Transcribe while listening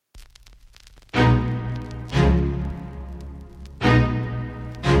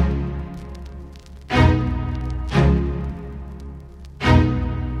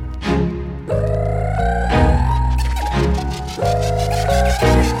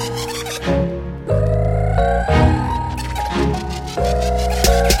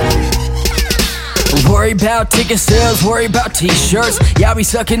about ticket sales, worry about t-shirts. Y'all be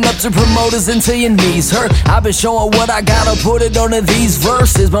sucking up to promoters until your knees hurt. I've been showing what I gotta put it onto these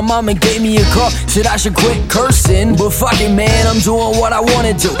verses. My mama gave me a call, said I should quit cursing, but fuck it man, I'm doing what I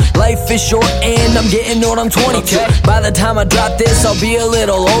wanna do. Life is short and I'm getting old, I'm 22. By the time I drop this, I'll be a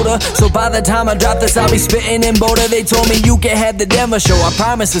little older. So by the time I drop this, I'll be spitting in Boulder. They told me you can have the demo show, I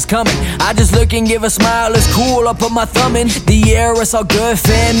promise it's coming. I just look and give a smile, it's cool, I'll put my thumb in the air, it's all good,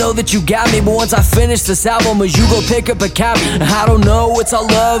 fan, know that you got me. But once I finish this album, as you go pick up a cop, I don't know, it's all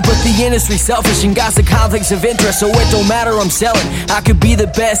love, but the industry's selfish and got some conflicts of interest, so it don't matter, I'm selling. I could be the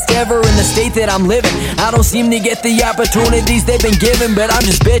best ever in the state that I'm living. I don't seem to get the opportunities they've been given, but I'm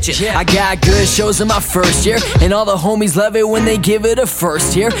just bitching. I got good shows in my first year, and all the homies love it when they give it a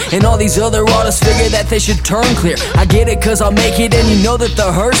first year. And all these other artists figure that they should turn clear. I get it cause I'll make it and you know that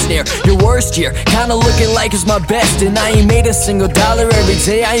the hurt's near. Your worst year, kinda looking like it's my best, and I ain't made a single dollar every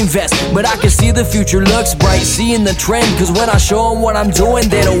day I invest. But I can see the future looks bright, seeing the trend, cause when I show them what I'm doing,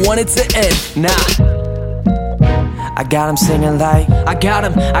 they don't want it to end. Nah, I got him singing like, I got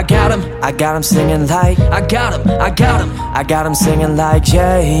him singing like, I got him singing like,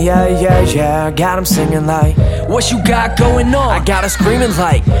 yeah, I got him singing like, what you got going on? I got her screaming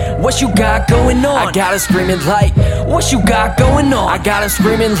like, what you got going on? I got her screaming like, what you got going on? I got her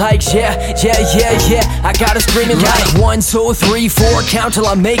screaming like, yeah, I got her screaming like, 1, 2, 3, 4, count till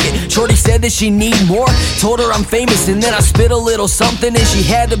I make it. Shorty said that she need more, told her I'm famous, and then I spit a little something and she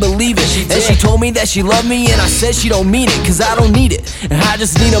had to believe it. And she told me that she loved me and I said she don't mean it, cause I don't need it. I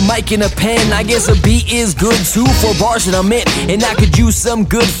just need a mic and a pen. I guess a beat is good too for bars that I'm in, and I could use some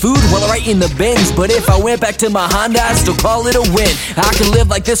good food while I write in the bins. But if I went back to my Honda, I'd still call it a win. I could live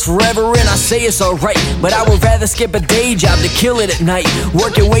like this forever and I say it's alright, but I would rather skip a day job to kill it at night.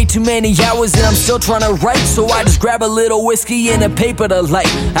 Working way too many hours and I'm still trying to write, so I just grab a little whiskey and a paper to light.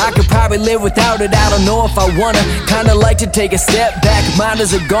 I could probably live without it, I don't know if I wanna. Kinda like to take a step back, mine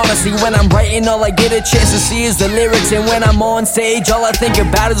is a goner. See, when I'm writing, all I get a chance to see is the lyrics, and when I'm on stage, all I think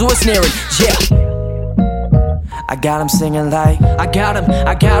about is what's near it. Yeah, I got him singing like, I got him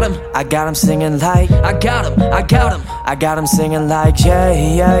singing like, I got him singing like,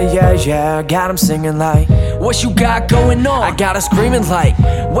 yeah, I got him singing like, what you got going on? I got her screaming like,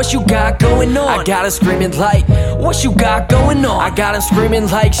 what you got going on? I got her screaming like, what you got going on? I got him screaming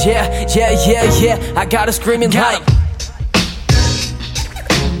like, yeah, I got her screaming like.